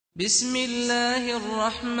بسم الله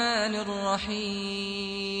الرحمن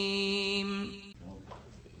الرحيم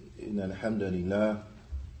إن الحمد لله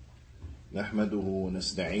نحمده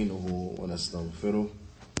ونستعينه ونستغفره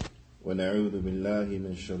ونعوذ بالله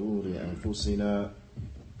من شرور أنفسنا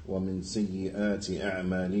ومن سيئات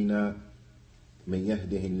أعمالنا من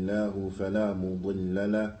يهده الله فلا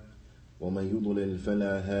مضل له ومن يضلل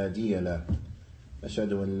فلا هادي له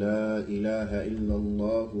أشهد أن لا إله إلا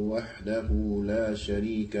الله وحده لا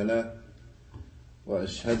شريك له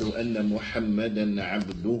وأشهد أن محمدا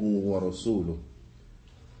عبده ورسوله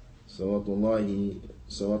صلوات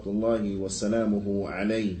الله وسلامه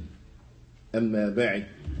عليه أما بعد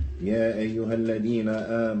يا أيها الذين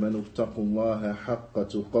آمنوا اتقوا الله حق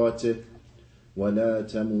تقاته ولا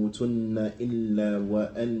تموتن إلا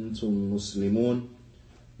وأنتم مسلمون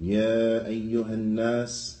يا أيها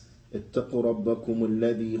الناس اتقوا ربكم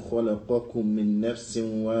الذي خلقكم من نفس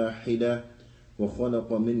واحدة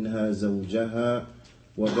وخلق منها زوجها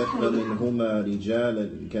وبث منهما رجالا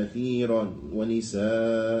كثيرا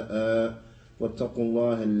ونساء واتقوا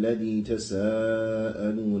الله الذي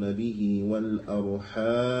تساءلون به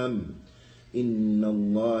والأرحام إن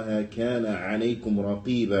الله كان عليكم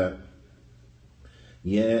رقيبا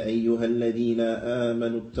يا أيها الذين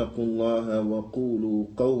آمنوا اتقوا الله وقولوا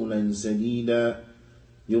قولا سديدا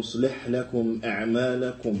يصلح لكم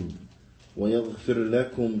أعمالكم ويغفر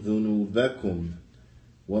لكم ذنوبكم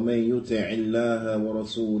ومن يطع الله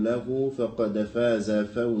ورسوله فقد فاز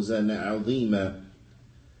فوزا عظيما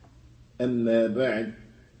أما بعد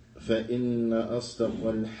فإن أصدق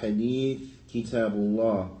الحديث كتاب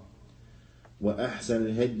الله وأحسن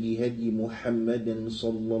الهدي هدي محمد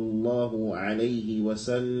صلى الله عليه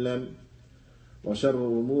وسلم وشر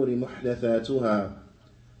الأمور محدثاتها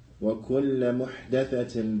وكل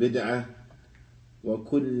محدثة بدعة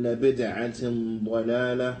وكل بدعة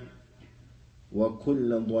ضلالة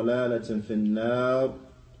وكل ضلالة في النار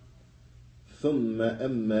ثم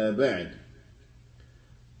أما بعد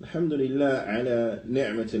الحمد لله على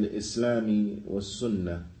نعمة الإسلام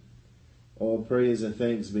والسنة. All praise and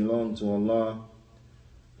thanks belong to Allah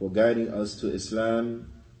for guiding us to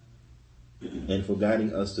Islam and for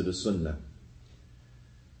guiding us to the Sunnah.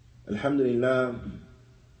 Alhamdulillah,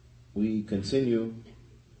 we continue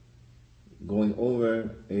going over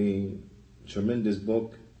a tremendous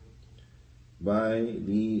book by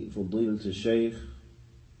the Fadilat Shaykh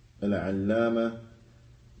Al-Allama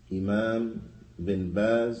Imam bin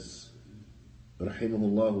Baz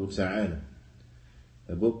rahimahullah ta'ala,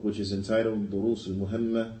 a book which is entitled Durus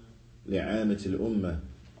al-Muhamma li'amat al-Ummah,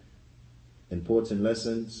 important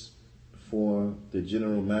lessons for the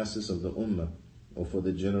general masses of the Ummah, or for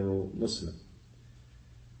the general Muslim.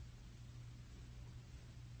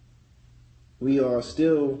 We are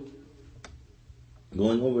still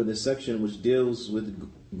going over the section which deals with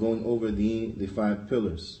going over the 5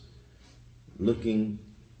 pillars, looking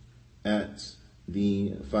at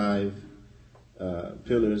the 5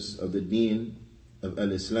 pillars of the deen of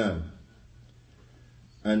al-Islam.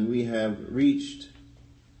 And we have reached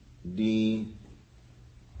the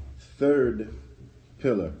 3rd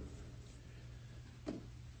pillar.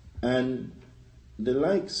 And the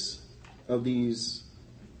likes of these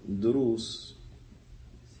durus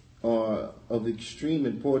are of extreme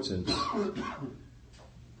importance.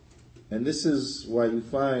 And this is why you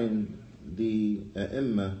find the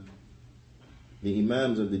a'imma, the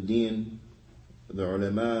imams of the deen, the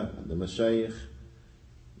ulama, the mashayikh,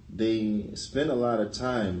 they spend a lot of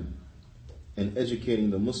time in educating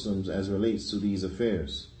the Muslims as relates to these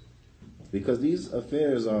affairs. Because these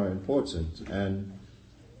affairs are important, and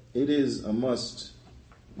it is a must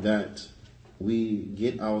that we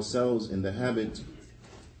get ourselves in the habit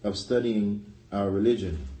of studying our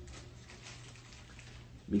religion,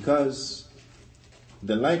 because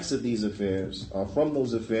the likes of these affairs are from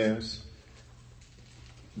those affairs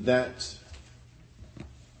that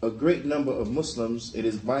a great number of Muslims, it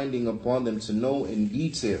is binding upon them to know in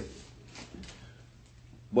detail.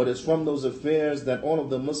 But it's from those affairs that all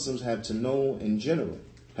of the Muslims have to know in general,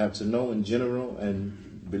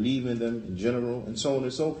 and believe in them in general, and so on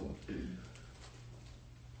and so forth.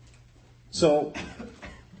 So,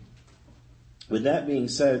 with that being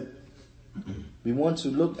said, we want to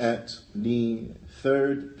look at the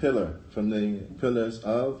 3rd pillar from the pillars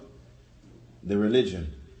of the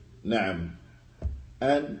religion. Na'am.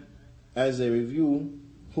 And as a review,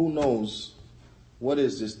 who knows what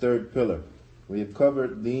is this 3rd pillar? We have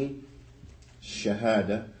covered the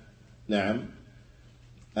Shahada. Na'am.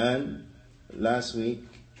 And last week,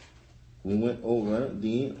 we went over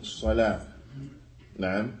the Salah.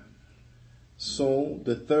 Na'am. So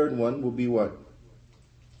the 3rd one will be what?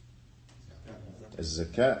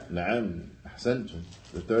 الزكاة. نعم أحسنتم.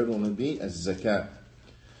 The third one will be الزكاة.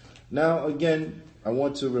 Now again, I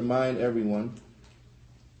want to remind everyone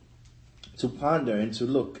to ponder and to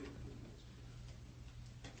look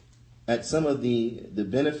at some of the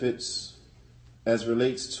benefits as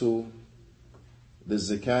relates to the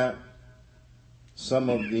zakat, some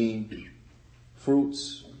of the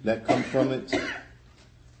fruits that come from it.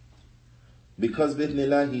 Because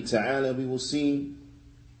bidnillahi ta'ala we will see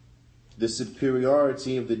the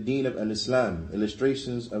superiority of the deen of al-Islam,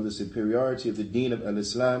 illustrations of the superiority of the deen of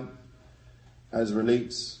al-Islam as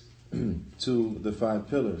relates to the 5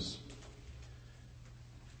 pillars.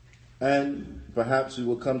 And perhaps we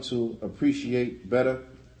will come to appreciate better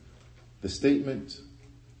the statement,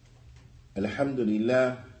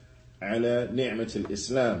 Alhamdulillah ala ni'mat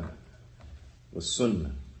al-Islam was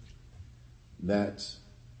sunnah, that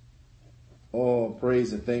all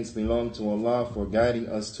praise and thanks belong to Allah for guiding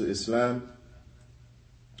us to Islam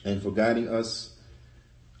and for guiding us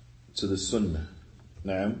to the sunnah.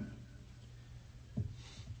 Naam.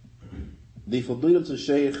 The Fadilatul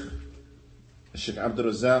Shaykh Abdul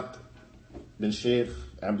Razak bin Shaykh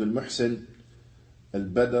Abdul Muhsin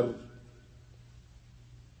al-Badr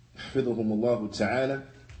Hafidhahumullah ta'ala,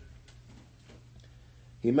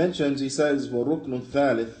 he mentions, he says, وَرُكْنُ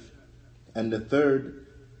الثَّالِث, and the third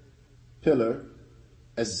pillar,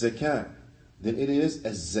 الزَّكَاة, then it is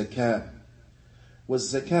الزَّكَاة.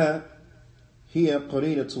 والزَّكَاة هي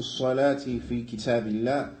قرينة الصلاة في كتاب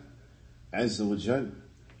الله عز وجل.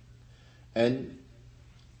 And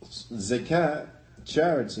zakah,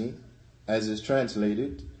 charity, as is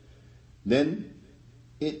translated, then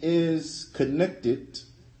it is connected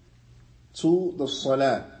to the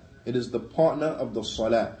salah. It is the partner of the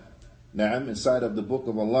salah. Na'am, inside of the book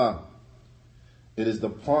of Allah. It is the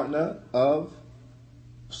partner of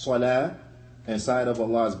salah inside of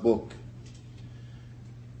Allah's book.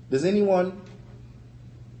 Does anyone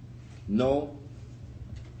know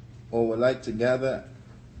or would like to gather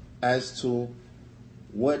as to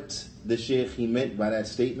what the Shaykh he meant by that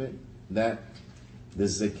statement, that the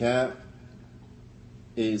zakat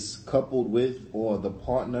is coupled with or the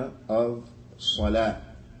partner of salah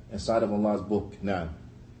inside of Allah's book? Now,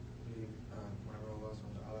 whenever Allah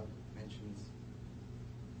SWT mentions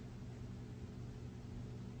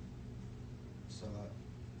salah,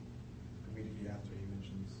 immediately after he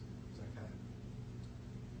mentions zakat.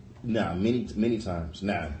 Now, many times.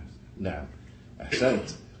 Now,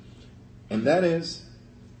 ahsant. And that is,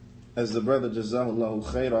 as the brother Jazahullahu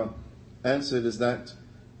Khairah answered, is that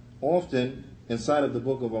often inside of the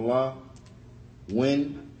book of Allah,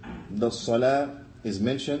 when the salah is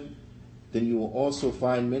mentioned, then you will also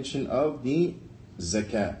find mention of the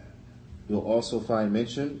zakat. You'll also find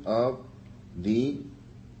mention of the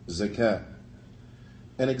zakat.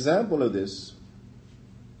 An example of this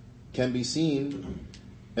can be seen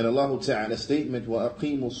in Allah Ta'ala's statement,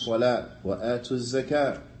 وَأَقِيمُوا الصَّلَاةَ وَآتُوا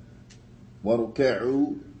الزَّكَاةَ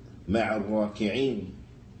وَرُكَعُوا مَعَ الرَّاكِعِينَ,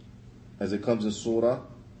 as it comes in Surah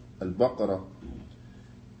Al-Baqarah.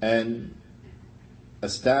 And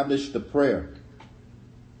establish the prayer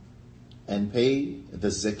and pay the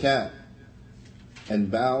zakat and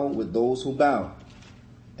bow with those who bow.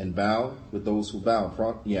 And bow with those who bow.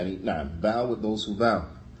 Bow with those who bow.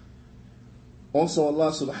 Also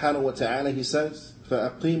Allah subhanahu wa ta'ala, He says,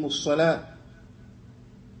 فَأَقِيمُوا الصَّلَاةَ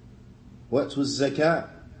وَأْتُوا الزَّكَاةَ,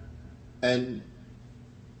 and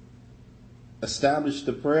establish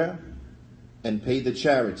the prayer and pay the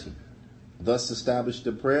charity. Thus establish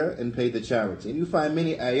the prayer and pay the charity. And you find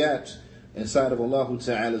many ayat inside of Allah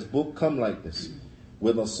Ta'ala's book come like this,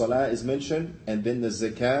 where the salah is mentioned and then the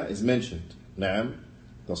zakah is mentioned. Naam,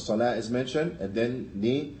 the salah is mentioned and then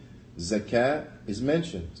the zakah is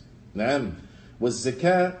mentioned. Naam, with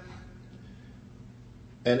zakah.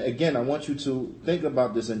 And again, I want you to think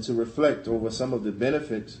about this and to reflect over some of the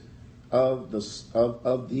benefits of the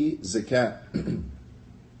zakat,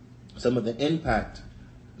 some of the impact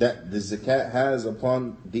that the zakat has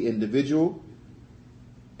upon the individual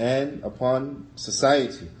and upon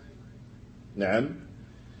society. Naam,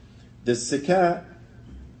 the zakat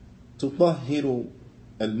tutahhiru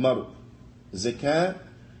al-mar. Zakat,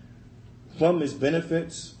 from its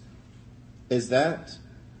benefits, is that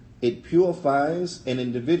it purifies an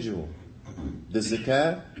individual. The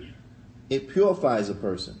zakat, it purifies a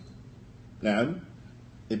person. Naam,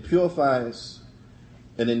 it purifies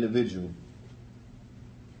an individual.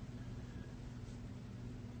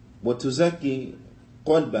 وَتُزَكِّي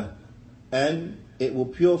قَلْبَهُ, and it will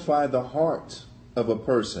purify the heart of a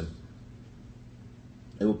person.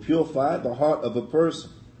 It will purify the heart of a person.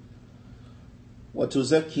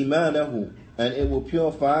 وَتُزَكِّي مَالَهُ, and it will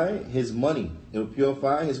purify his money. It will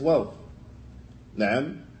purify his wealth.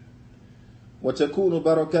 نعم. وَتَكُونُ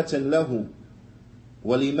بَرَكَةً لَهُ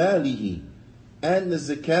وَلِمَالِهِ. And the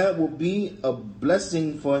zakat will be a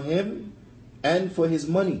blessing for him and for his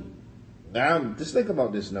money. Now, just think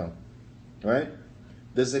about this now. Right?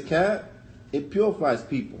 The zakat, it purifies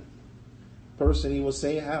people. Person, he will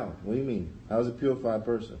say, how? What do you mean? How does it purify a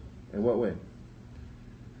person? In what way?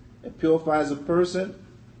 It purifies a person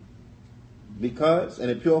because,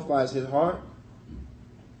 and it purifies his heart,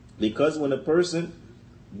 because when a person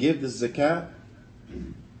gives the zakat,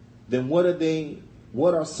 then what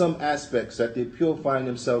are some aspects that they're purifying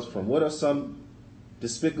themselves from? What are some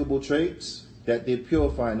despicable traits that they're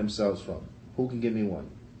purifying themselves from? Who can give me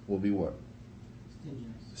one? Will be what?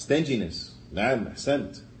 Stinginess. Na'am,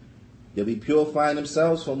 ahsant. They'll be purifying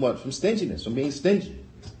themselves from what? From stinginess, from being stingy.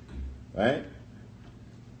 Right?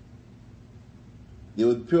 They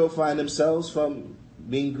would purify themselves from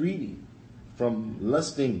being greedy, from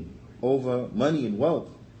lusting over money and wealth,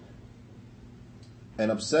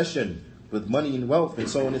 and obsession with money and wealth, and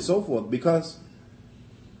so on and so forth. Because,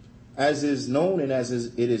 as is known and as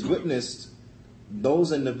it is witnessed,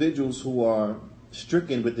 those individuals who are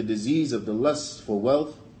stricken with the disease of the lust for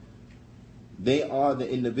wealth, they are the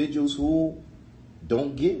individuals who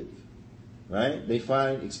don't give. Right? They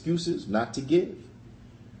find excuses not to give.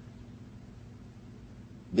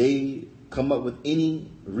 They come up with any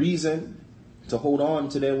reason to hold on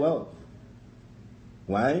to their wealth.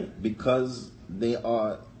 Why? Because they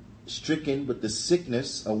are stricken with the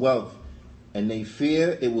sickness of wealth, and they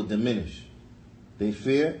fear it will diminish. They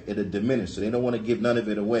fear it'll diminish, so they don't want to give none of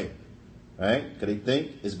it away. Right? Because they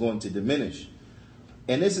think it's going to diminish.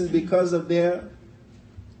 And this is because of their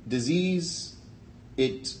disease.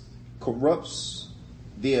 It corrupts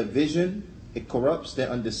their vision. It corrupts their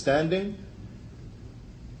understanding.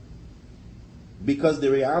 Because the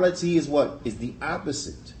reality is what? Is the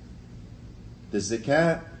opposite. The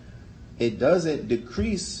zakat, it doesn't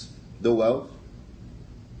decrease the wealth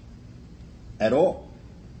at all,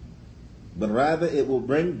 but rather it will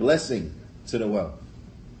bring blessing to the wealth.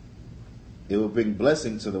 It will bring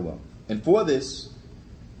blessing to the wealth. And for this,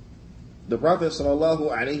 the Prophet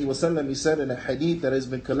ﷺ, he said in a hadith that has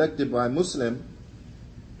been collected by Muslim,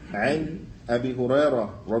 عن أبي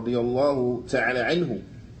هريرة رضي الله تعالى عنه,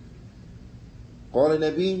 قال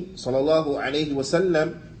النبي صلى الله عليه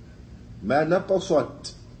وسلم ما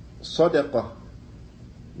نقصت صدقة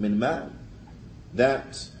من مال.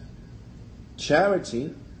 That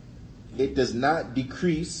charity, it does not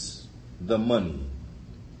decrease the money.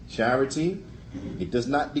 Charity, it does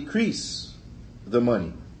not decrease the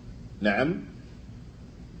money. Na'am.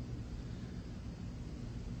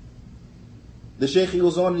 The Shaykh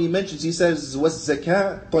goes on and he mentions, he says,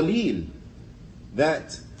 وَالزَّكَاء قَلِيل.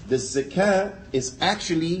 That the zakat is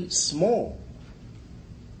actually small.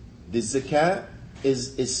 The zakat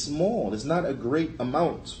is small. It's not a great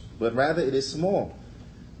amount, but rather it is small.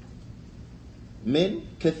 Min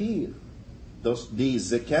kathir. The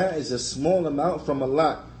zakat is a small amount from a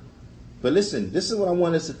lot. But listen, this is what I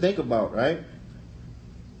want us to think about, right?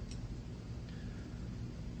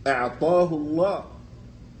 أعطاه الله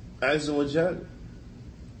عز وجل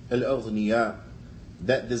الأغنياء.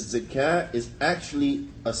 That the zakat is actually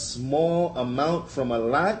a small amount from a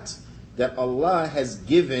lot that Allah has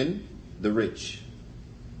given the rich.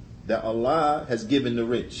 That Allah has given the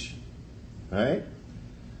rich. Right?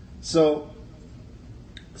 So,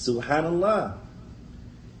 subhanallah,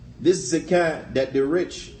 this zakat that the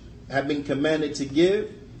rich have been commanded to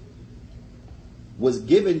give was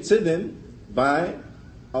given to them by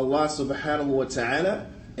Allah subhanahu wa ta'ala,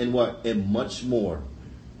 and what? And much more.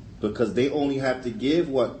 Because they only have to give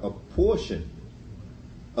what? A portion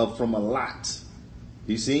of from a lot.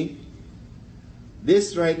 You see?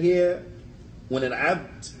 This right here, when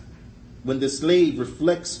the slave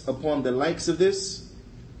reflects upon the likes of this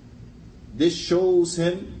shows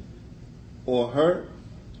him or her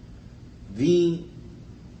the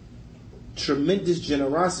tremendous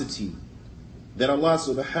generosity that Allah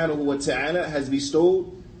subhanahu wa ta'ala has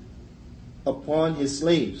bestowed upon his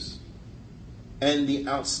slaves, and the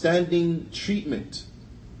outstanding treatment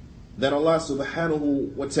that Allah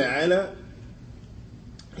subhanahu wa ta'ala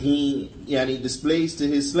he displays to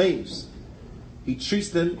his slaves. He treats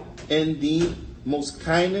them in the most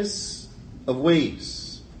kindness of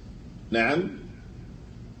ways. Na'am.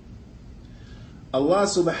 Allah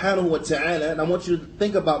subhanahu wa ta'ala, and I want you to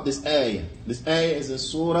think about this ayah. This ayah is in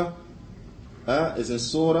Surah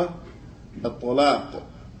At-Talaq.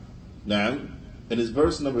 Na'am. It is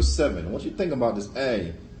verse number 7. I want you to think about this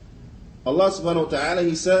ayah. Allah subhanahu wa ta'ala,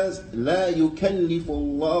 He says, لا يكلف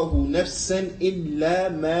الله نفسا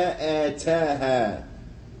إلا ما آتاها.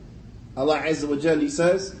 Allah Azza wa Jalla, He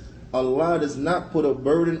says, Allah does not put a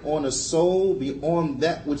burden on a soul beyond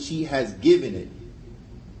that which He has given it.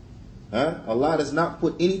 Allah does not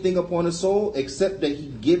put anything upon a soul except that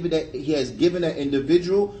He has given that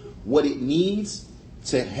individual what it needs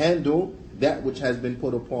to handle that which has been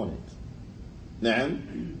put upon it. Now,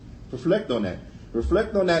 reflect on that.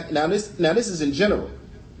 Reflect on that. Now this is in general.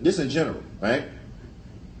 This in general, right?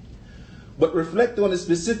 But reflect on it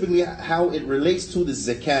specifically how it relates to the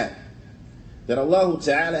zakat. That Allah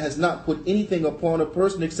Ta'ala has not put anything upon a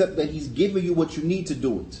person except that He's given you what you need to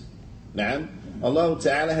do it. Now, Allah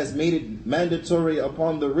Ta'ala has made it mandatory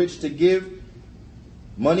upon the rich to give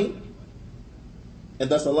money. And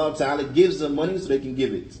thus Allah Ta'ala gives them money so they can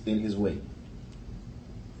give it in His way.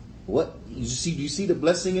 What? Do you see the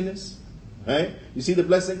blessing in this? Right? You see the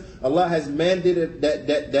blessing? Allah has mandated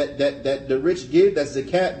that the rich give, that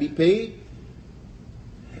zakat be paid.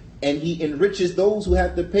 And He enriches those who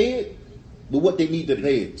have to pay it with what they need to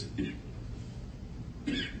pay it.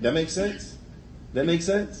 That makes sense? That makes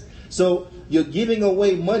sense? So you're giving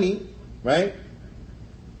away money, right?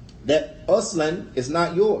 That aslan is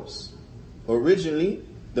not yours. Originally,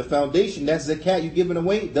 the foundation, that zakat you're giving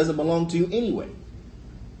away, doesn't belong to you anyway.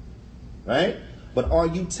 Right? But are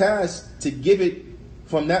you tasked to give it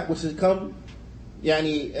from that which has come and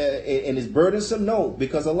is burdensome? No,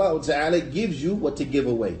 because Allah Ta'ala gives you what to give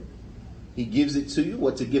away. He gives it to you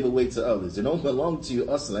what to give away to others. It don't belong to you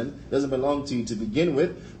aslan, doesn't belong to you to begin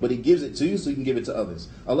with, but He gives it to you so you can give it to others.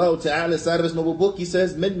 Allah Ta'ala, inside of His noble book, He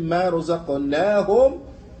says, مِمَّا رَزَقْنَاهُمْ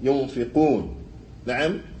يُنْفِقُونَ.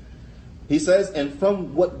 Na'am. He says, and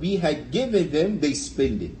from what we had given them, they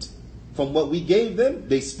spend it. From what we gave them,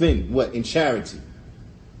 they spend what? In charity.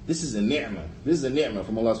 This is a ni'mah. This is a ni'mah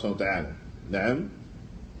from Allah subhanahu wa ta'ala. Na'am.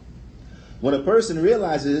 When a person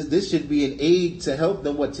realizes this should be an aid to help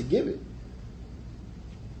them what to give it.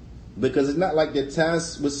 Because it's not like they're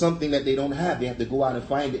tasked with something that they don't have. They have to go out and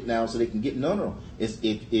find it now so they can get. No. It's,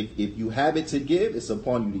 if you have it to give, it's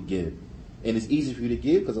upon you to give. And it's easy for you to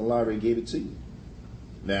give because Allah already gave it to you.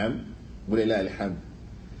 Na'am. وَلِلَّهِ الْحَمْدُ.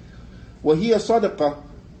 وَهِيَ صَدَقَةٌ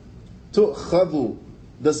تُؤْخَذُ.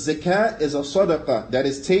 The zakat is a sadaqah that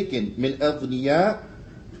is taken min aghniya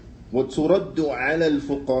وَتُرَدُّ عَلَى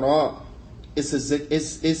الْفُقَرَاءِ.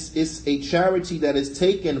 It's a charity that is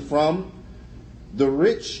taken from the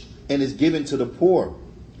rich and is given to the poor.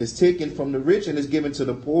 It's taken from the rich and is given to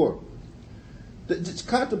the poor. Just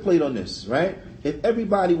contemplate on this, right? If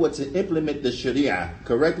everybody were to implement the Sharia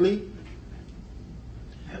correctly,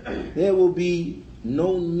 there will be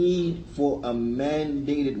no need for a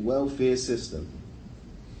mandated welfare system.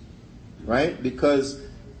 Right? Because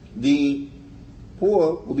the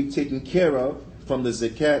poor will be taken care of from the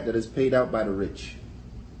zakat that is paid out by the rich.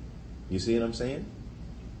 You see what I'm saying?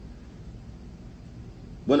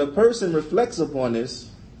 When a person reflects upon this,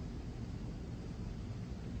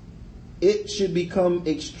 it should become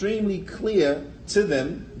extremely clear to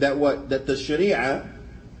them that the Sharia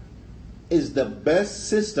is the best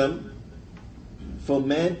system for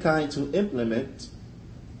mankind to implement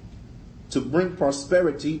to bring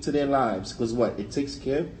prosperity to their lives. Because what? It takes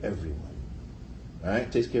care of everyone. Right?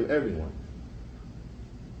 It takes care of everyone.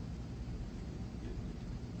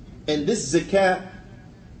 And this zakat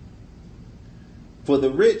for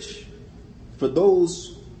the rich, for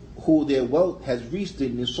those who their wealth has reached the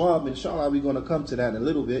nisab, inshallah we're going to come to that in a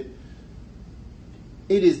little bit.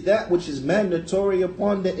 It is that which is mandatory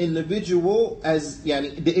upon the individual as the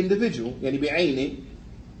individual, bi'ayni.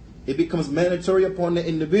 It becomes mandatory upon the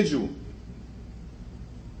individual.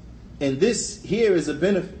 And this here is a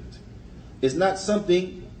benefit. It's not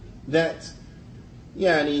something that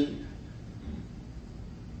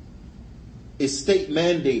is state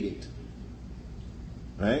mandated.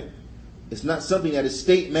 Right? It's not something that is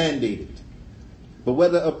state mandated. But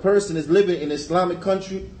whether a person is living in an Islamic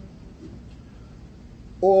country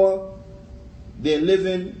or they're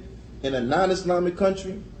living in a non-Islamic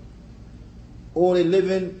country, or they're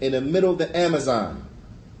living in the middle of the Amazon,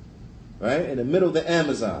 right? In the middle of the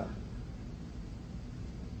Amazon,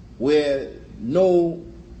 where no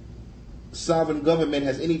sovereign government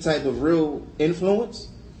has any type of real influence,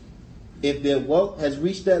 if their wealth has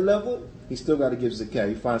reached that level, he still got to give zakat.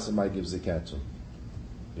 You find somebody to give zakat to.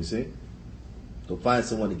 You see? Go find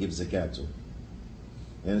someone to give zakat to. You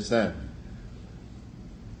understand?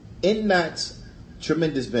 In that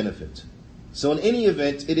tremendous benefit. So in any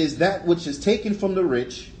event, it is that which is taken from the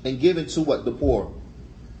rich and given to what? The poor.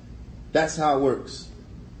 That's how it works.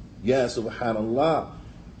 Ya subhanallah.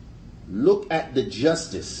 look at the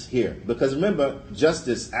justice here. Because remember,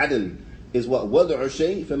 justice, adl, is what? وَضْعُ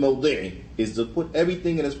شَيْءٍ فِي مَوْضِعِهِ, is to put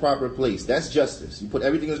everything in its proper place. That's justice. You put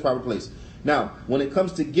everything in its proper place. Now, when it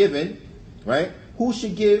comes to giving, right, who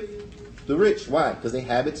should give? The rich. Why? Because they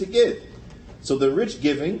have it to give. So the rich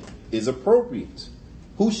giving is appropriate.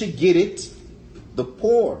 Who should get it? The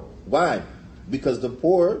poor. Why? Because the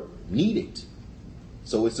poor need it.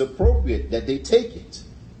 So it's appropriate that they take it.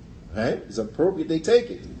 Right? It's appropriate they take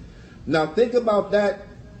it. Now think about that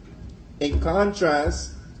in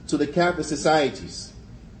contrast to the Catholic societies.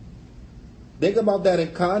 Think about that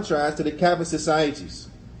in contrast to the Catholic societies,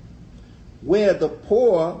 where the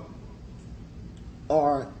poor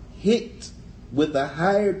are hit with a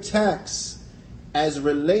higher tax as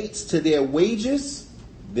relates to their wages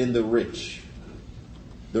than the rich.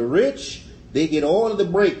 The rich, they get all of the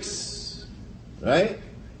breaks, right?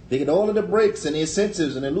 They get all of the breaks and the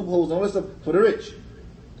incentives and the loopholes and all that stuff for the rich.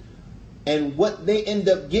 And what they end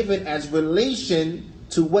up giving as relation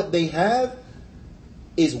to what they have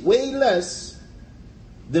is way less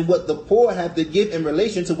than what the poor have to give in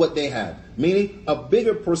relation to what they have. Meaning a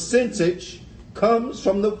bigger percentage comes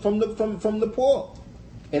from the poor.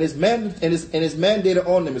 And it's mandated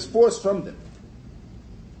on them, it's forced from them.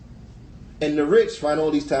 And the rich find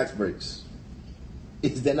all these tax breaks.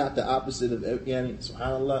 Is that not the opposite of Juyaanee?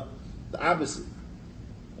 SubhanAllah. The opposite.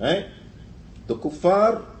 Right? The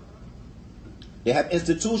kuffar, they have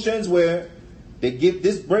institutions where they give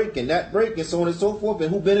this break and that break and so on and so forth. And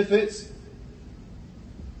who benefits?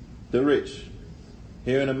 The rich.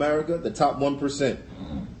 Here in America, the top 1%.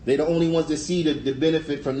 They're the only ones that see the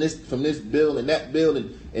benefit from this bill and that bill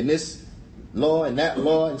and this law and that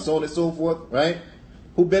law and so on and so forth. Right?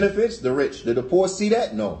 Who benefits? The rich. Do the poor see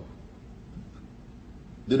that? No.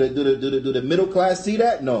 Do the middle class see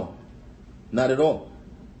that? No. Not at all.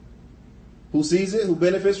 Who sees it? Who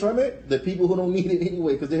benefits from it? The people who don't need it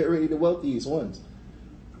anyway, because they're already the wealthiest ones.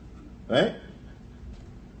 Right?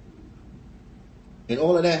 And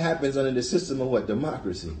all of that happens under the system of what?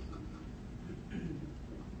 Democracy.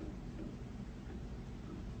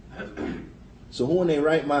 So who in their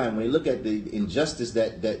right mind, when they look at the injustice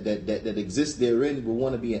that exists therein, will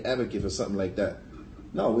want to be an advocate for something like that?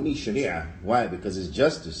 No, we need Sharia. Why? Because it's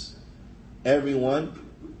justice. Everyone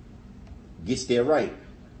gets their right.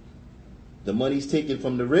 The money's taken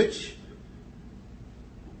from the rich,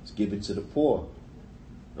 it's given to the poor.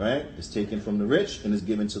 Right? It's taken from the rich and it's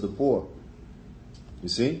given to the poor. You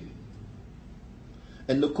see?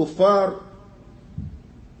 And the kuffar,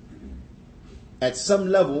 at some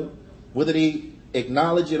level, whether they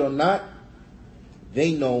acknowledge it or not,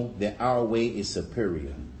 they know that our way is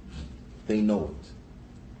superior. They know it.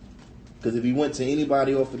 Because if you went to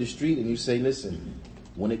anybody off of the street and you say, listen,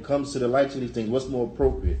 when it comes to the likes of these things, what's more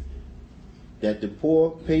appropriate? That the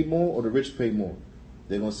poor pay more or the rich pay more?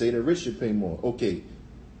 They're going to say the rich should pay more. Okay,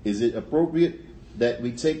 is it appropriate that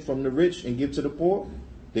we take from the rich and give to the poor?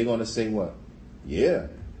 They're going to say what? Yeah.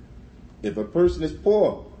 If a person is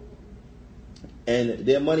poor and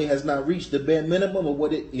their money has not reached the bare minimum of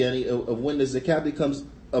what of when the zakat becomes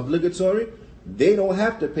obligatory, they don't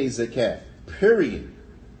have to pay zakat. Period.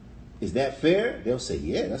 Is that fair? They'll say,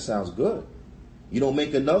 yeah, that sounds good. You don't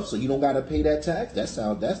make enough, so you don't got to pay that tax? That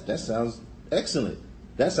sounds excellent.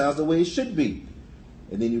 That sounds the way it should be.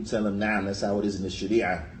 And then you tell them, nah, that's how it is in the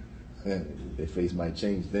Sharia. Their face might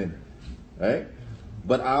change then. Right?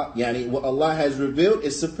 But what Allah has revealed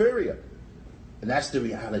is superior. And that's the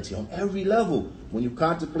reality on every level. When you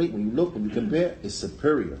contemplate, when you look, when you compare, it's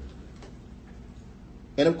superior.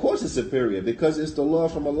 And of course it's superior because it's the law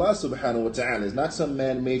from Allah subhanahu wa ta'ala. It's not some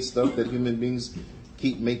man-made stuff that human beings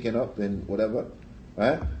keep making up and whatever.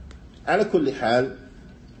 Right? Ala kulli hal,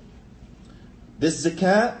 this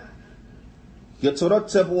zakat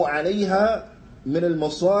يترتب عليها من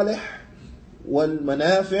المصالح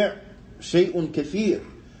والمنافع شيء كثير.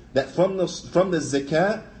 That from the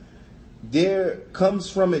zakat, there comes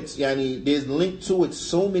from it, there's linked to it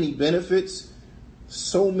so many benefits,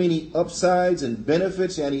 so many upsides and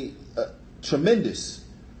benefits, tremendous.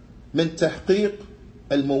 من تحقيق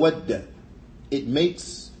المودة. It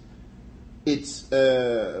makes it,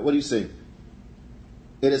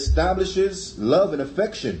 it establishes love and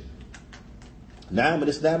affection. Naam, it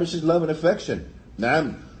establishes love and affection.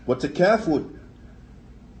 Naam, وتكافل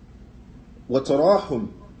وتراحم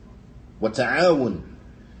وتعاون.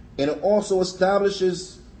 And it also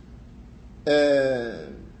establishes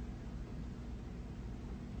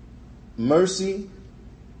mercy,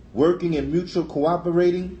 working and mutual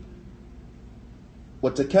cooperating.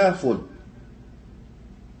 وتكافل,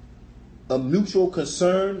 a mutual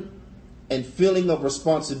concern and feeling of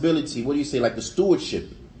responsibility. What do you say? Like the stewardship.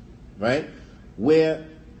 right? Where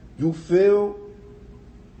you feel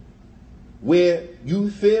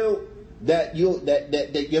that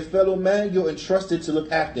your fellow man, you're entrusted to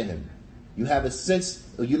look after him. You have a sense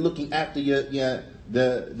of you're looking after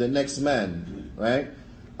the next man, right?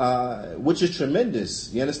 Which is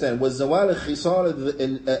tremendous. You understand? وَالزَّوَالِ خِصَالِ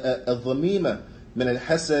الظَّمِيمَةِ مِنَ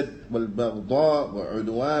الْحَسَدِ وَالْبَغْضَاءِ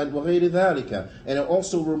وَعُدْوَانِ وَغَيْرِ ذَلِكَ. And it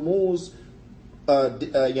also removes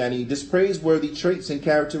dispraiseworthy traits and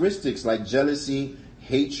characteristics like jealousy,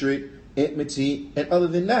 hatred, enmity, and other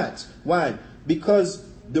than that. Why? Because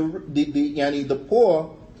the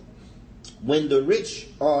poor, when the rich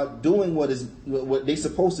are doing what they're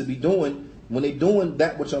supposed to be doing, when they're doing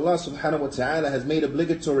that which Allah subhanahu wa ta'ala has made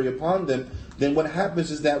obligatory upon them, then what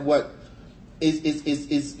happens is that when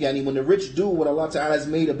the rich do what Allah ta'ala has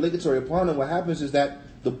made obligatory upon them, what happens is that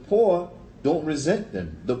the poor don't resent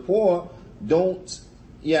them. The poor don't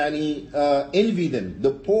envy them.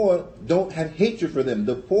 The poor don't have hatred for them.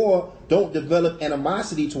 The poor don't develop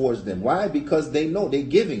animosity towards them. Why? Because they know they're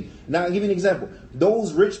giving. Now, I'll give you an example.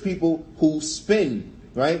 Those rich people who spend,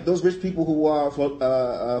 right? Those rich people who are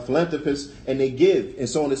philanthropists and they give and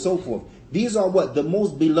so on and so forth. These are what? The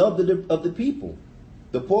most beloved of the people.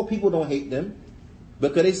 The poor people don't hate them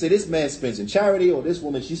because they say this man spends in charity or this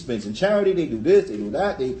woman, she spends in charity. They do this, they do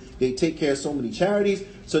that. They take care of so many charities.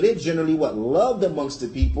 So they're generally what? Loved amongst the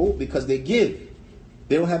people because they give.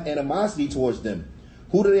 They don't have animosity towards them.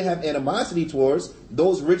 Who do they have animosity towards?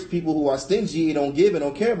 Those rich people who are stingy, don't give and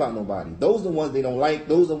don't care about nobody. Those are the ones they don't like.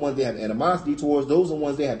 Those are the ones they have animosity towards. Those are the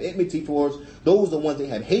ones they have enmity towards. Those are the ones they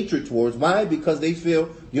have hatred towards. Why? Because they feel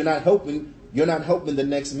you're not helping the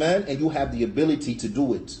next man and you have the ability to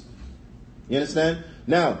do it. You understand?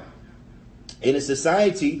 Now, in a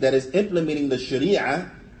society that is implementing the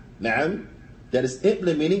Sharia, that is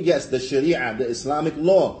implementing, yes, the Sharia, the Islamic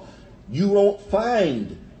law, you won't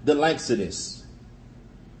find the likes of this.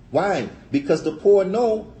 Why? Because the poor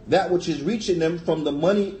know that which is reaching them from the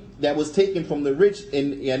money that was taken from the rich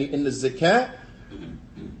in the zakat,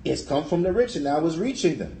 it's come from the rich and now it's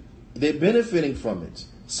reaching them. They're benefiting from it.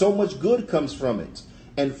 So much good comes from it.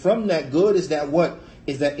 And from that good is that what?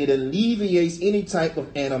 Is that it alleviates any type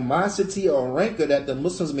of animosity or rancor that the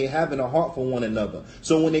Muslims may have in their heart for one another.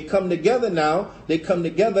 So when they come together now, they come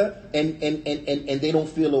together and they don't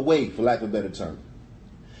feel away, for lack of a better term.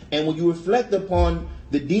 And when you reflect upon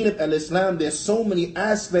the deen of al-Islam, there's so many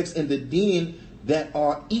aspects in the deen that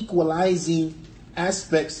are equalizing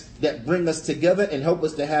aspects that bring us together and help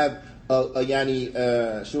us to have they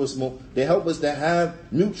help us to have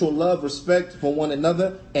mutual love, respect for one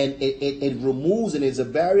another, and it removes and is a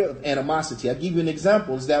barrier of animosity. I'll give you an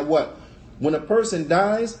example. Is that what? When a person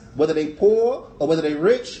dies, whether they poor or whether they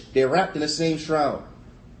rich, they're wrapped in the same shroud.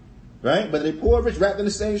 Right? Whether they poor or rich, wrapped in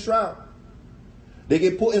the same shroud. They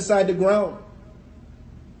get put inside the ground.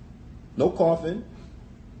 No coffin.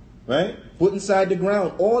 Right? Put inside the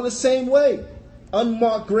ground. All the same way.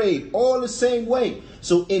 Unmarked grave. All the same way.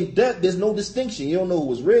 So in death, there's no distinction. You don't know who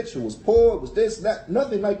was rich, who was poor, who was this, that,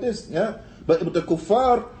 nothing like this. Yeah. But the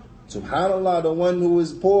kuffar, subhanallah, the one who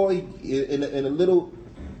is poor in a little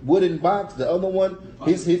wooden box, the other one,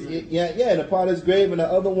 in a part of his grave, and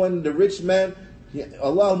the other one, the rich man,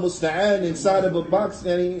 Allah musta'an, inside of a box,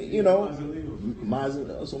 and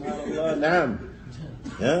subhanallah, naam.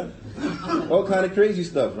 Yeah. All kind of crazy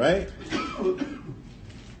stuff, right?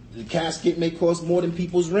 The casket may cost more than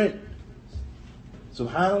people's rent.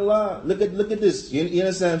 Subhanallah, look at this. You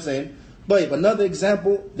understand what I'm saying? But another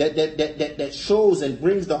example that shows and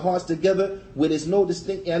brings the hearts together where there's no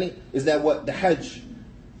distinct is that what? The Hajj,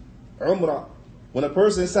 Umrah. When a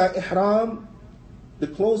person inside Ihram, the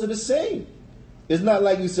clothes are the same. It's not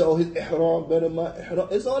like you say, oh, his Ihram better than my Ihram.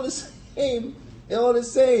 It's all the same. It's all the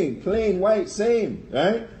same. Plain white, same.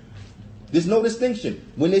 Right? There's no distinction.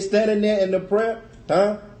 When they're standing there in the prayer,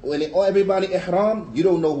 when everybody ihram, you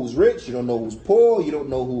don't know who's rich, you don't know who's poor, you don't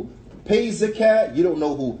know who pays zakat, you don't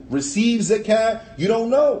know who receives zakat, you don't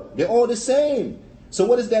know. They're all the same. So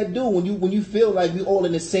what does that do when you feel like we're all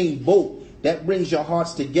in the same boat? That brings your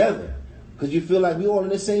hearts together because you feel like we're all in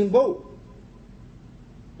the same boat.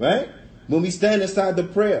 Right? When we stand inside the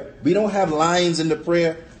prayer, we don't have lines in the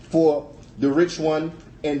prayer for the rich one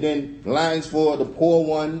and then lines for the poor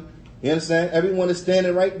one. You understand? Everyone is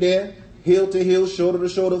standing right there. Heel to heel, shoulder to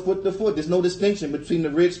shoulder, foot to foot. There's no distinction between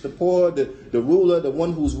the rich, the poor, the ruler, the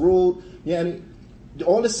one who's ruled. Yeah,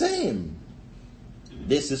 all the same.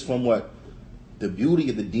 This is from what? The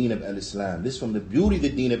beauty of the deen of al-Islam. This is from the beauty of the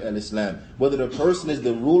deen of al-Islam. Whether the person is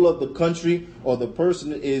the ruler of the country or the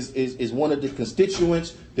person is one of the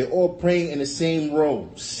constituents, they're all praying in the same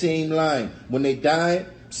row, same line. When they die,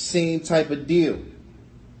 same type of deal.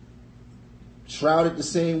 shrouded the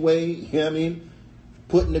same way, you know what I mean?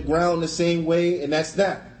 Put in the ground the same way, and that's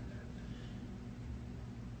that.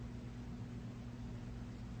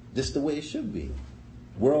 This the way it should be.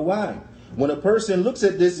 Worldwide. When a person looks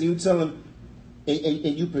at this and you tell them,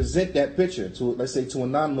 and you present that picture to, let's say, to a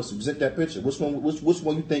non-Muslim, present that picture. Which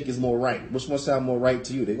one you think is more right? Which one sounds more right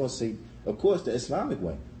to you? They're gonna say, of course, the Islamic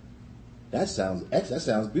way. That sounds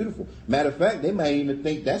beautiful. Matter of fact, they might even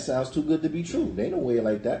think that sounds too good to be true. They don't wear it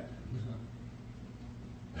like that,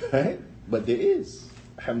 right? But there is,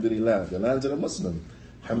 alhamdulillah, the lands of the Muslim,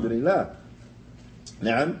 alhamdulillah.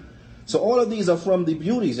 Now, so all of these are from the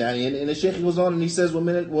beauties, and the Shaykh goes on and he says,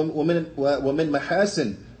 وَمِن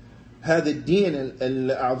مَحَاسِنِ هذا الدين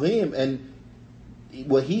العظيم and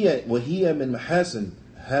وهي من محاسن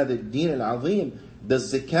هذا الدين العظيم. The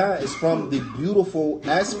zakah is from the beautiful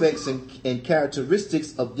aspects and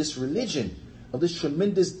characteristics of this religion, of this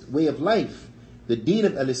tremendous way of life, the deen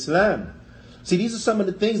of al-Islam. See, these are some of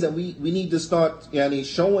the things that we need to start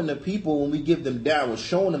showing the people when we give them da'wah,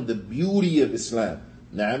 showing them the beauty of Islam.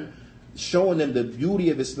 Showing them the beauty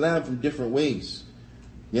of Islam from different ways.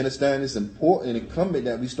 You understand? It's important and incumbent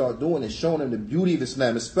that we start doing and showing them the beauty of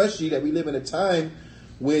Islam, especially that we live in a time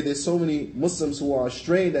where there's so many Muslims who are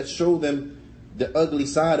astray, that show them the ugly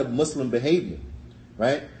side of Muslim behavior,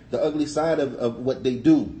 right? The ugly side of what they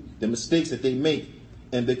do, the mistakes that they make.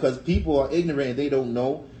 And because people are ignorant and they don't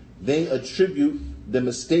know, they attribute the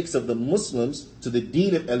mistakes of the Muslims to the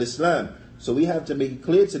deen of al-Islam. So we have to make it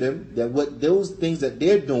clear to them that what those things that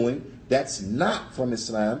they're doing, that's not from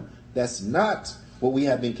Islam, that's not what we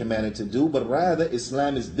have been commanded to do, but rather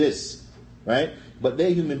Islam is this, right? But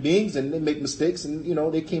they're human beings and they make mistakes, and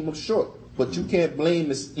they came up short. But you can't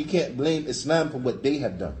blame Islam for what they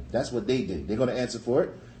have done. That's what they did. They're going to answer for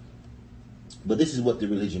it. But this is what the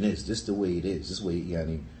religion is. This is the way it is. This is the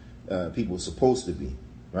way people are supposed to be,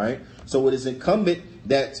 right? So it is incumbent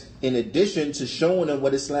that in addition to showing them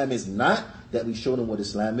what Islam is not, that we show them what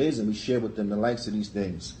Islam is, and we share with them the likes of these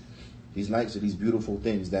things. These likes of these beautiful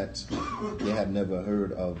things that they have never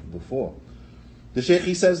heard of before. The Shaykh,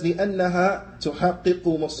 he says, لِأَنَّهَا تُحَقِّقُ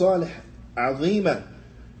مَصَالِحَ عَظِيمَةً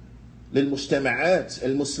لِلْمُجْتَمَعَاتِ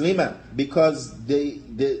الْمُسْلِمَةِ. Because the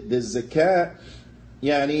zakah,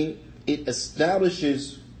 it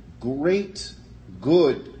establishes great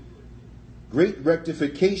good, great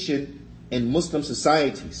rectification in Muslim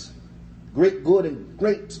societies. Great good and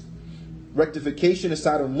great rectification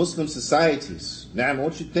inside of Muslim societies. I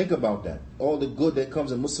want you to think about that. All the good that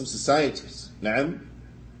comes in Muslim societies. I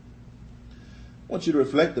want you to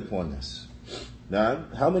reflect upon this.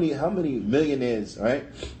 How many millionaires, right?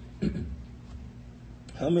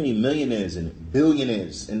 How many millionaires and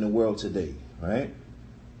billionaires in the world today, right?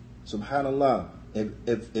 Subhanallah.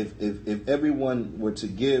 If everyone were to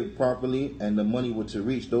give properly and the money were to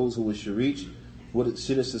reach those who it should reach,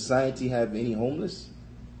 should a society have any homeless?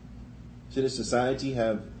 Should a society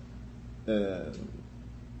have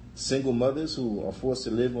single mothers who are forced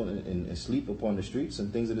to live on and sleep upon the streets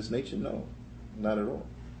and things of this nature? No, not at all.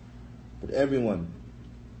 But everyone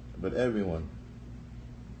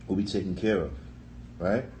will be taken care of,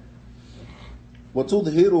 right?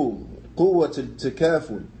 وَتُظْهِرُ قُوَّةَ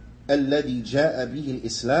التَّكَافُلِ الَّذِي جَاءَ بِهِ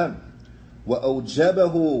الْإِسْلَامِ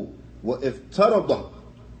وَأَوْجَبَهُ وَإِفْتَرَضَهُ.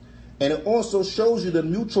 And it also shows you the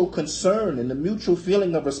mutual concern and the mutual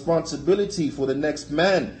feeling of responsibility for the next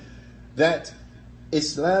man that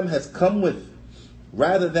Islam has come with.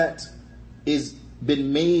 Rather, that is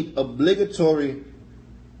been made obligatory.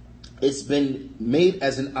 It's been made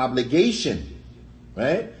as an obligation,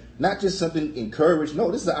 right? Not just something encouraged. No,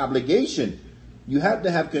 this is an obligation. You have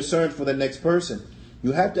to have concern for the next person.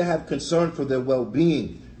 You have to have concern for their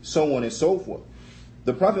well-being, so on and so forth.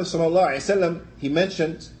 The Prophet ﷺ, he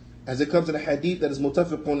mentioned, as it comes in a hadith that is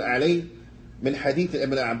mutafiqun alayh, min hadith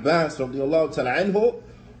Ibn Abbas radiyallahu ta'ala anhu,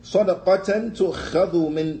 صدقة تؤخذ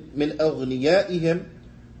من أغنيائهم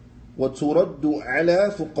وترد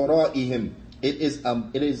على فقرائهم. It is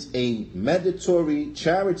a mandatory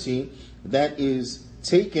charity that is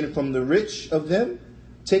taken from the rich of them,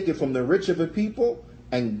 taken from the rich of a people,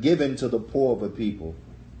 and given to the poor of a people.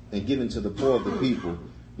 And given to the poor of the people.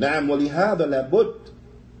 نعم ولهذا لابد.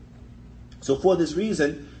 So for this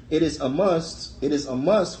reason, it is a must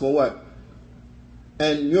for what?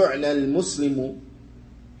 أن يعنى المسلم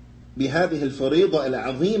بهذه الفريضة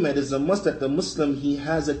العظيمة. It is a must that the Muslim, he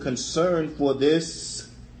has a concern for this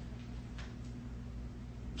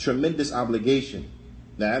tremendous obligation.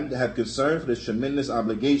 نعم, to have concern for this tremendous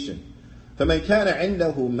obligation. فمن كان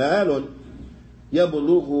عنده مال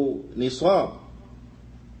يبلغ نصاب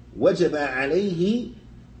وجب عليه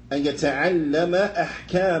أن يتعلم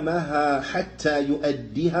أحكامها حتى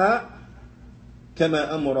يؤديها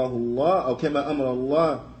كما أمره الله أو كما أمر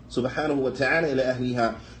الله سبحانه وتعالى إلى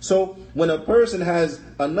أهلها. So when a person has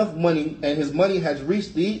enough money and his money has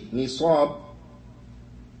reached the nisab,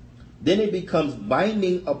 then it becomes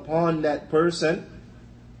binding upon that person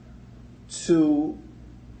to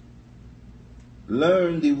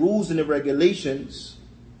learn the rules and the regulations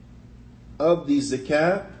of the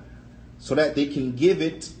zakat so that they can give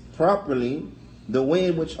it properly the way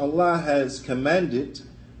in which Allah has commanded,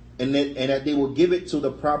 and that they will give it to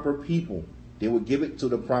the proper people. They will give it to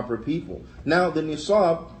the proper people. Now the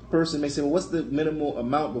nisab person may say, well, what's the minimal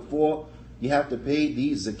amount before you have to pay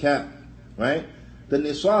the zakat? Right? The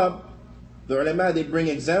nisab, the ulama, they bring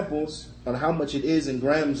examples on how much it is in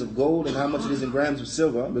grams of gold and how much it is in grams of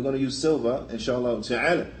silver. We're going to use silver, inshallah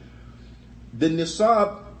ta'ala. The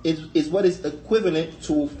nisab is what is equivalent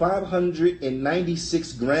to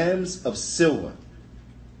 596 grams of silver.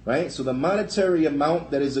 Right? So the monetary amount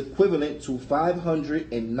that is equivalent to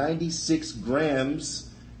 596 grams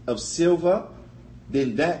of silver,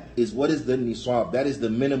 then that is what is the nisab. That is the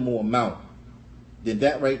minimal amount. Then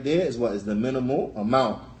that right there is what is the minimal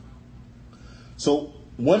amount. So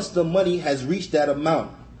once the money has reached that amount,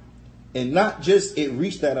 and not just it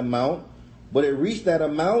reached that amount, but it reached that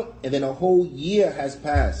amount and then a whole year has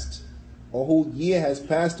passed. A whole year has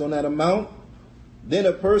passed on that amount. Then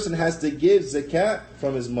a person has to give zakat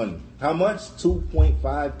from his money. How much?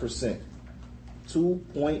 2.5%.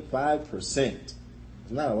 2.5%. It's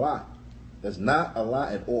not a lot. That's not a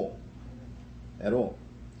lot at all. At all.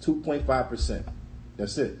 2.5%.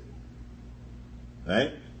 That's it.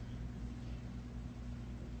 Right?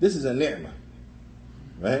 This is a ni'mah.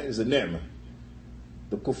 Right? It's a ni'mah.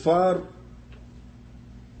 The kuffar,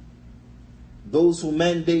 those who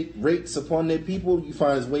mandate rates upon their people, you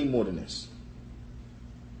find is way more than this.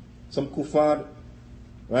 Some kuffar,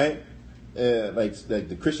 right? Like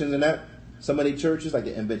the Christians and that, some of their churches, like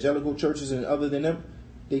the evangelical churches and other than them,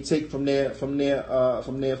 they take from their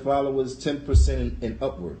followers 10% and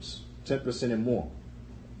upwards, 10% and more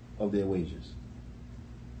of their wages.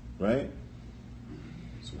 Right?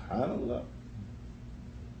 Subhanallah.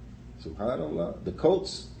 Subhanallah. The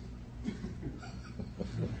coats.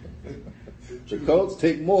 The coats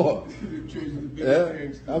take more.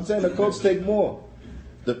 Yeah? I'm saying the coats take more.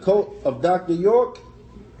 The coat of Dr. York,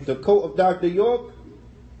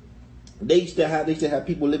 they used to have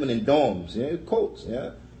people living in dorms, yeah, coats,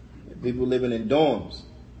 yeah. People living in dorms.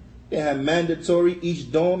 They had mandatory,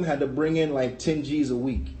 each dorm had to bring in like 10 G's a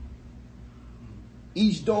week.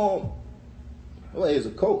 Each dorm. Well, here's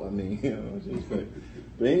a coat, I mean, you know.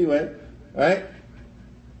 But anyway, right?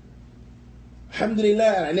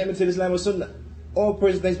 Alhamdulillah, ni'mat al-Islam wa sunnah. All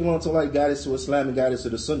praise and thanks belong to Allah, guide us to Islam and guide us to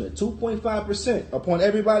the Sunnah. 2.5% upon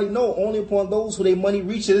everybody? No, only upon those who their money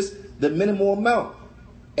reaches the minimal amount.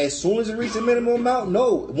 As soon as it reaches the minimal amount?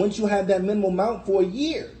 No. Once you have that minimal amount for a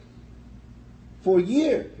year. For a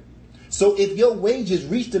year. So if your wages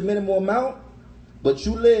reach the minimal amount, but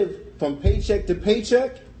you live from paycheck to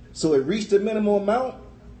paycheck, so it reached the minimal amount,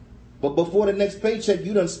 but before the next paycheck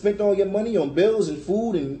you done spent all your money on bills and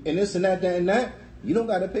food and this and that and that, you don't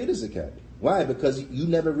got to pay the zakat. Why? Because you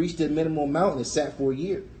never reached the minimum amount and it sat for a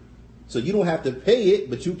year. So you don't have to pay it,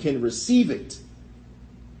 but you can receive it.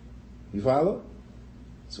 You follow?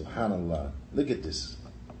 Subhanallah. Look at this.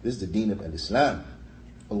 This is the deen of al-Islam.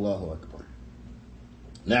 Allahu Akbar.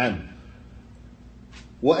 Na'am.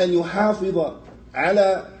 وأن يحافظ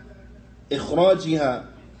على إخراجها.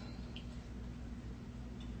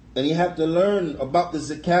 And you have to learn about the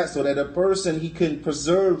zakat so that a person, he can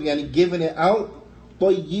preserve, yani giving it out,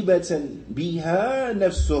 طيبة بها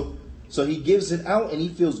نفسه. So he gives it out and he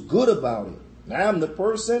feels good about it. Now I'm the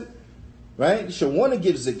person, right? You should want to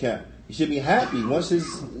give zakat. He should be happy. Once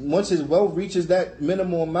his wealth reaches that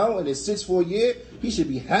minimal amount and it sits for a year, he should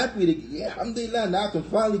be happy to, yeah, alhamdulillah, now I can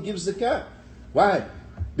finally give zakat. Why?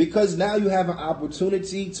 Because now you have an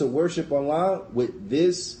opportunity to worship Allah with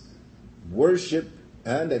this worship,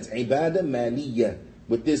 and that's ibadah maliyah.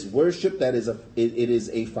 With this worship that is it is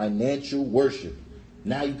a financial worship.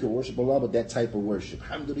 Now you can worship Allah with that type of worship.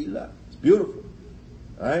 Alhamdulillah. It's beautiful.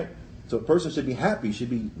 Alright? So a person should be happy, should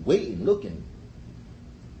be waiting, looking.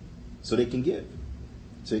 So they can give.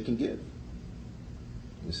 So they can give.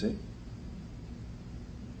 You see?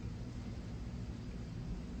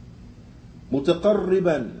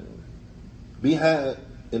 متقربا بها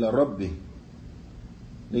إلى ربه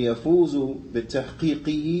ليفوز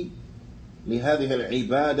بتحقيقه لهذه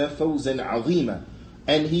العبادة فوزا عظيما.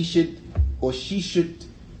 And he should, or she should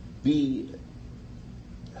be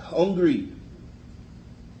hungry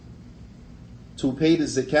to pay the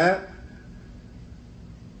zakat,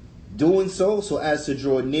 doing so as to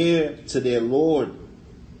draw near to their Lord.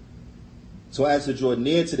 So as to draw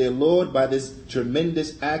near to their Lord by this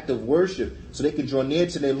tremendous act of worship. So they can draw near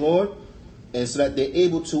to their Lord, and so that they're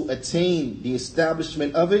able to attain the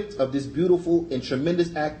establishment of it, of this beautiful and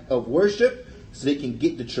tremendous act of worship, so they can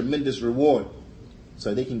get the tremendous reward.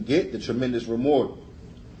 So they can get the tremendous reward.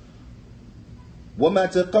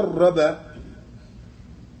 وَمَا تَقَرَّبَ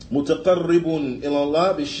مُتَقَرِّبٌ إِلَى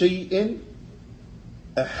اللَّهِ بِشَيْءٍ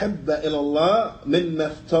أحب إلى الله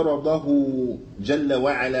مما افترضه جل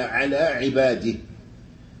وعلا على عباده.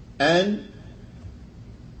 And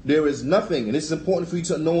there is nothing, and this is important for you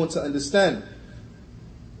to know and to understand,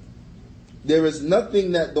 there is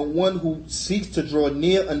nothing that the one who seeks to draw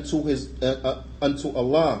near unto unto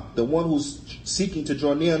Allah, the one who's seeking to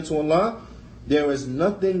draw near unto Allah, there is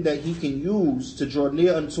nothing that he can use to draw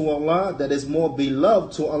near unto Allah that is more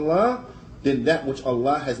beloved to Allah than that which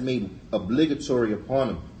Allah has made obligatory upon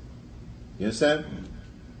him. You understand?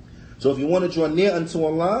 So if you want to draw near unto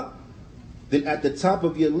Allah, then at the top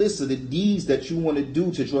of your list of the deeds that you want to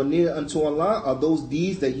do to draw near unto Allah are those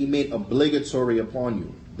deeds that He made obligatory upon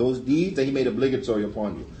you. Those deeds that He made obligatory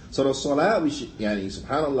upon you. So the salah,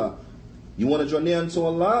 subhanAllah, you want to draw near unto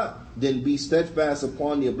Allah, then be steadfast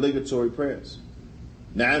upon the obligatory prayers.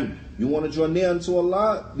 Naam, you want to draw near unto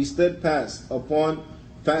Allah, be steadfast upon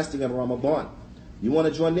fasting in Ramadan. You want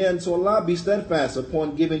to draw near unto Allah, be steadfast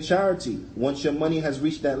upon giving charity once your money has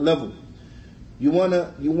reached that level. You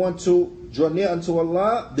want to draw near unto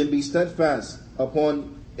Allah, then be steadfast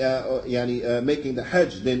upon making the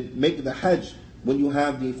Hajj. Then make the Hajj when you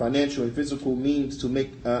have the financial and physical means to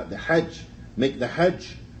make the Hajj. Make the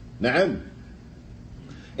Hajj. Na'am.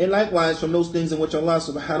 And likewise, from those things in which Allah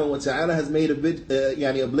subhanahu wa ta'ala has made a bit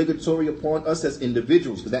obligatory upon us as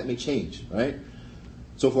individuals, because that may change, right?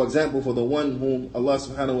 So for example, for the one whom Allah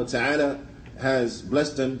subhanahu wa ta'ala has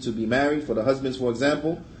blessed them to be married, for the husbands for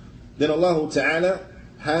example, then Allah ta'ala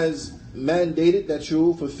has mandated that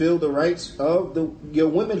you fulfill the rights of your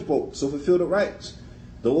women folk. So fulfill the rights.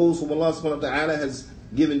 Those whom Allah subhanahu wa ta'ala has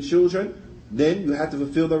given children, then you have to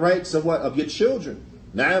fulfill the rights of what? Of your children.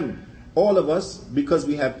 Naam. All of us, because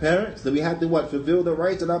we have parents, then we have to what? Fulfill the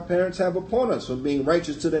rights that our parents have upon us, from being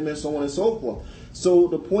righteous to them and so on and so forth. So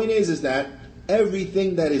the point is that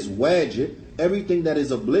everything that is wajib, everything that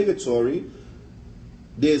is obligatory,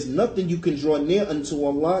 there's nothing you can draw near unto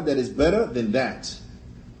Allah that is better than that.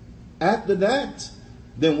 After that,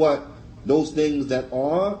 then what? Those things that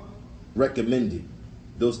are recommended.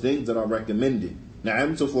 Those things that are recommended.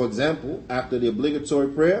 Now, so for example, after the obligatory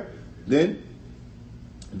prayer, then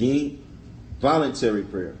the voluntary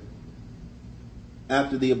prayer.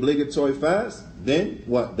 After the obligatory fast, then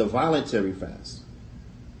what? The voluntary fast.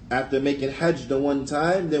 After making Hajj the one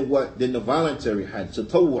time, then what? Then the voluntary Hajj, so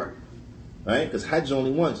tawwar, right? Because Hajj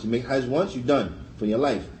only once. You make Hajj once, you're done for your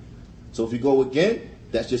life. So if you go again,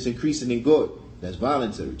 that's just increasing in good. That's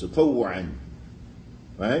voluntary, so tawwar,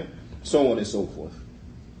 right? So on and so forth.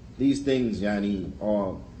 These things,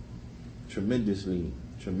 are tremendously,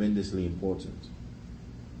 tremendously important.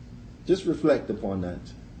 Just reflect upon that.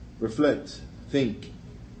 Reflect, think,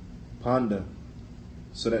 ponder,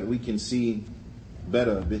 so that we can see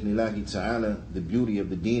better, bi'ithnillahi ta'ala, the beauty of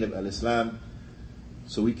the deen of al-Islam,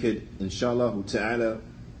 so we could, inshallah ta'ala,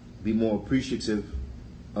 be more appreciative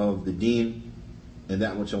of the deen and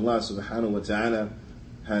that which Allah subhanahu wa ta'ala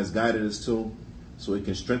has guided us to, so it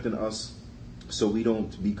can strengthen us, so we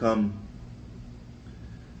don't become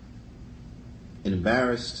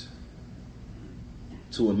embarrassed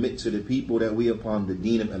to admit to the people that we are upon the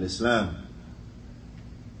deen of al-Islam,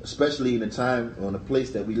 especially in the time or in the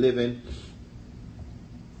place that we live in,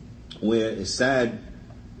 where it's sad,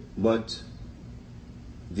 but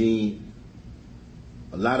a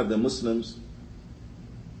lot of the Muslims,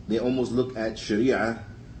 they almost look at Sharia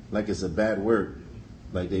like it's a bad word,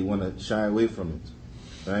 like they want to shy away from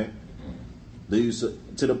it, right? They use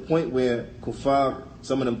to the point where kuffar,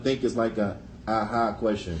 some of them think it's like a aha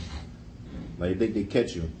question, like they think they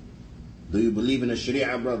catch you. Do you believe in the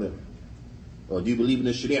Sharia, brother? Or do you believe in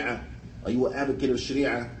the Sharia? Are you an advocate of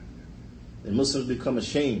Sharia? And Muslims become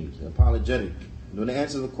ashamed, apologetic. When the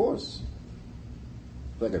answer is, of course.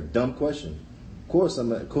 It's like a dumb question. Of course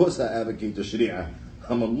I advocate the Sharia.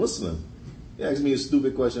 I'm a Muslim. You ask me a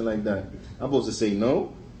stupid question like that, I'm supposed to say no?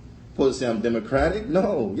 I'm supposed to say I'm democratic?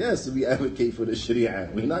 No. Yes, we advocate for the Sharia.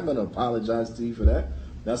 We're not going to apologize to you for that.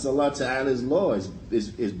 That's Allah Ta'ala's law. It's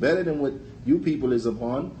better than what you people is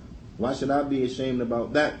upon. Why should I be ashamed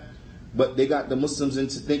about that? But they got the Muslims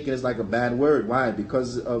into thinking it's like a bad word. Why?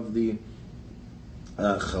 Because of the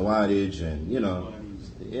Khawarij and,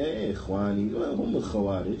 Yeah, Ikhwani. Well, hum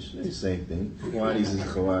Khawarij. They're the same thing. Ikhwanis is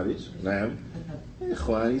Khawarij. Naam.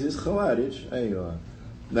 Ikhwanis is Khawarij. Aywa.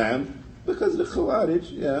 Naam. Because the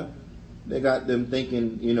Khawarij, yeah, they got them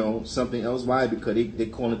thinking, something else. Why? Because they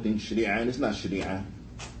call it things Sharia and it's not Sharia.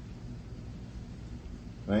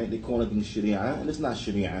 Right? They call it things Sharia and it's not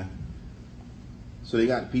Sharia. So they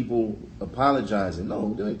got people apologizing.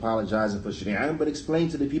 No, they ain't apologizing for Sharia, but explain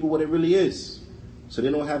to the people what it really is. So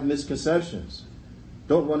they don't have misconceptions.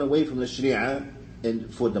 Don't run away from the Sharia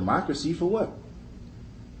and for democracy, for what?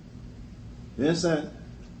 You understand?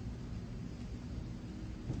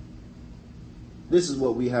 This is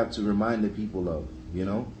what we have to remind the people of,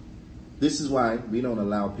 This is why we don't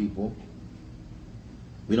allow the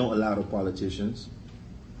politicians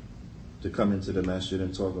to come into the masjid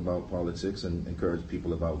and talk about politics and encourage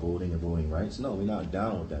people about voting and voting rights. No, we're not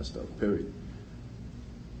down with that stuff, period.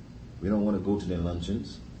 We don't want to go to their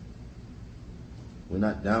luncheons. We're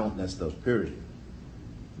not down with that stuff, period.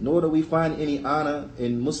 Nor do we find any honor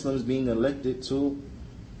in Muslims being elected to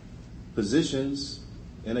positions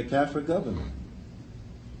in a Kafir government.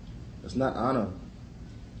 It's not honor.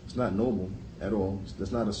 It's not noble at all.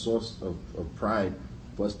 That's not a source of pride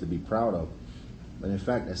for us to be proud of. But in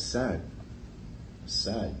fact, that's sad. It's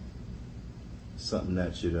sad. Something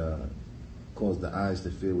that should cause the eyes to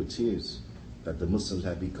fill with tears. That the Muslims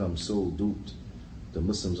have become so duped. The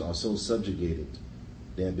Muslims are so subjugated.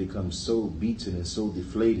 They have become so beaten and so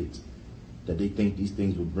deflated that they think these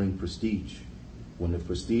things will bring prestige. When the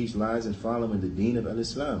prestige lies in following the deen of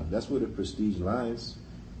al-Islam, that's where the prestige lies.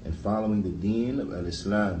 And following the deen of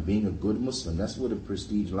al-Islam, being a good Muslim, that's where the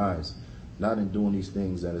prestige lies. Not in doing these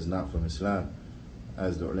things that is not from Islam.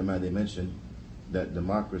 As the ulama, they mentioned that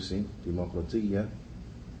democracy, demokratiya,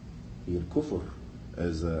 kufr,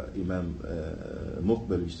 as Imam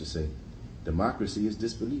Muqbil used to say, democracy is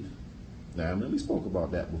disbelief. Now, we spoke about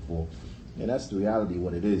that before, and that's the reality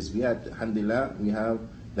what it is. We have, alhamdulillah, we have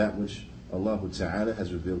that which Allah Ta'ala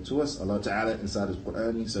has revealed to us. Allah Ta'ala inside His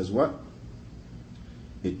Qur'an, He says what?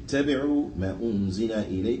 اتبعوا ما أنزل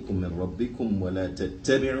إليكم من ربكم ولا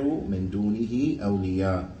تتبعوا من دونه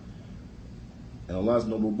أولياء. In Allah's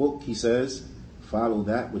noble book, He says, follow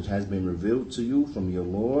that which has been revealed to you from your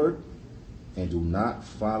Lord, and do not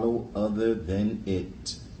follow other than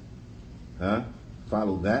it.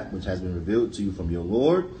 Follow that which has been revealed to you from your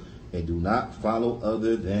Lord, and do not follow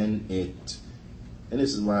other than it. And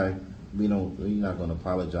this is why we're not going to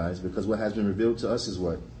apologize, because what has been revealed to us is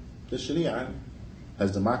what? The Sharia.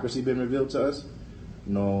 Has democracy been revealed to us?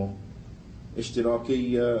 No.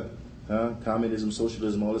 Ishtiraki, communism,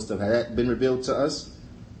 socialism, all this stuff, has that been revealed to us?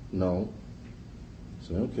 No.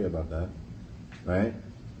 So we don't care about that. Right?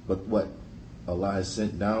 But what? Allah has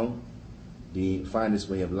sent down the finest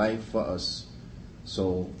way of life for us.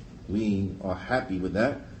 So we are happy with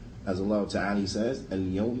that. As Allah Ta'ala says,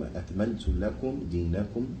 الْيَوْمَ أَكْمَلْتُ لَكُمْ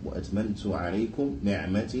دِينَكُمْ وَأَتْمَمْتُ عَلَيْكُمْ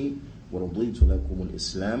نِعْمَتِي وَرَضِيتُ لَكُمُ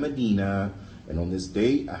الْإِسْلَامَ دِينًا. And on this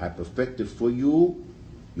day, I have perfected for you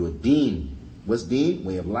your deen. What's deen?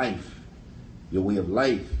 Way of life. Your way of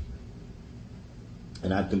life.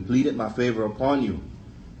 And I've completed my favor upon you.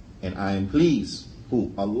 And I am pleased.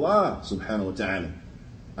 Who? Allah subhanahu wa ta'ala.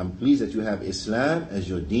 I'm pleased that you have Islam as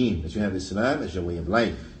your deen. That you have Islam as your way of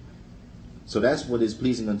life. So that's what is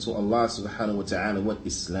pleasing unto Allah subhanahu wa ta'ala. What?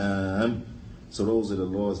 Islam. So those are the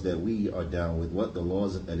laws that we are down with. What? The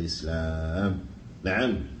laws of al-Islam.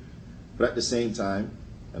 Na'am. But at the same time,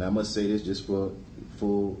 and I must say this just for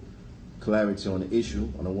full clarity on the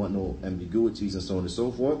issue, I don't want no ambiguities and so on and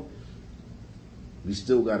so forth, we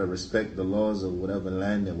still got to respect the laws of whatever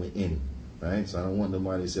land that we're in, right? So I don't want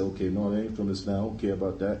nobody to say, okay, no, they ain't from Islam, I don't care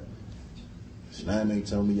about that. Islam ain't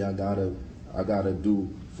telling me I gotta do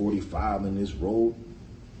 45 in this road.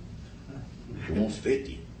 I want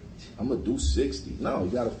 50. I'm going to do 60. No,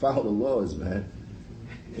 you got to follow the laws, man.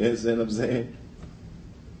 You understand what I'm saying?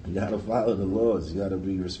 You got to follow the laws. You got to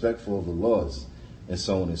be respectful of the laws, and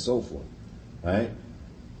so on and so forth, right?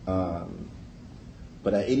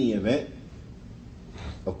 But at any event,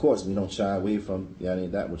 of course, we don't shy away from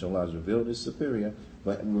that which Allah has revealed is superior.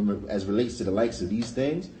 But remember, as relates to the likes of these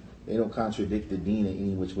things, they don't contradict the deen in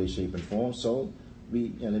any which way, shape, and form. So we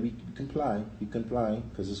comply. We comply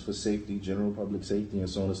because it's for safety, general public safety, and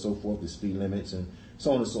so on and so forth. The speed limits and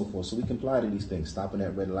so on and so forth. So we comply to these things, stopping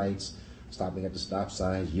at red lights, stopping at the stop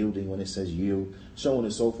signs, yielding when it says yield, so on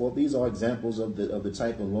and so forth. These are examples of the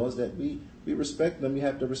type of laws that we respect them. We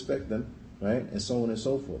have to respect them, right? And so on and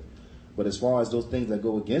so forth. But as far as those things that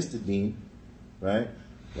go against the deen, right?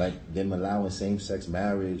 Like them allowing same-sex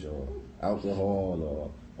marriage or alcohol or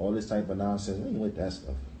all this type of nonsense, we ain't with that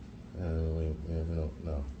stuff. No.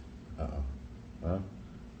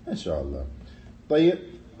 Inshallah. طيب.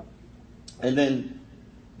 And then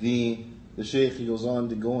the Shaykh goes on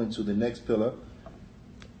to go into the next pillar,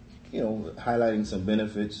 highlighting some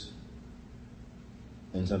benefits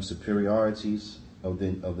and some superiorities of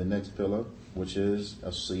the next pillar, which is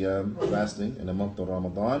as-siyam, fasting in the month of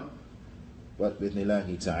Ramadan. But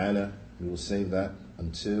bithnillahi ta'ala, we will save that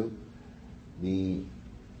until the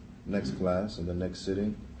next class and the next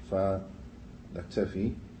sitting.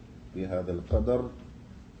 فنكتفي بهذا القدر.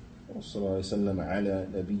 وصلى الله وسلم على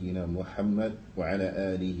نبينا محمد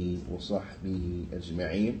وعلى آله وصحبه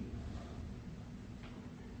أجمعين.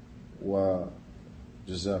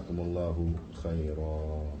 وجزاكم الله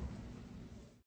خيرا.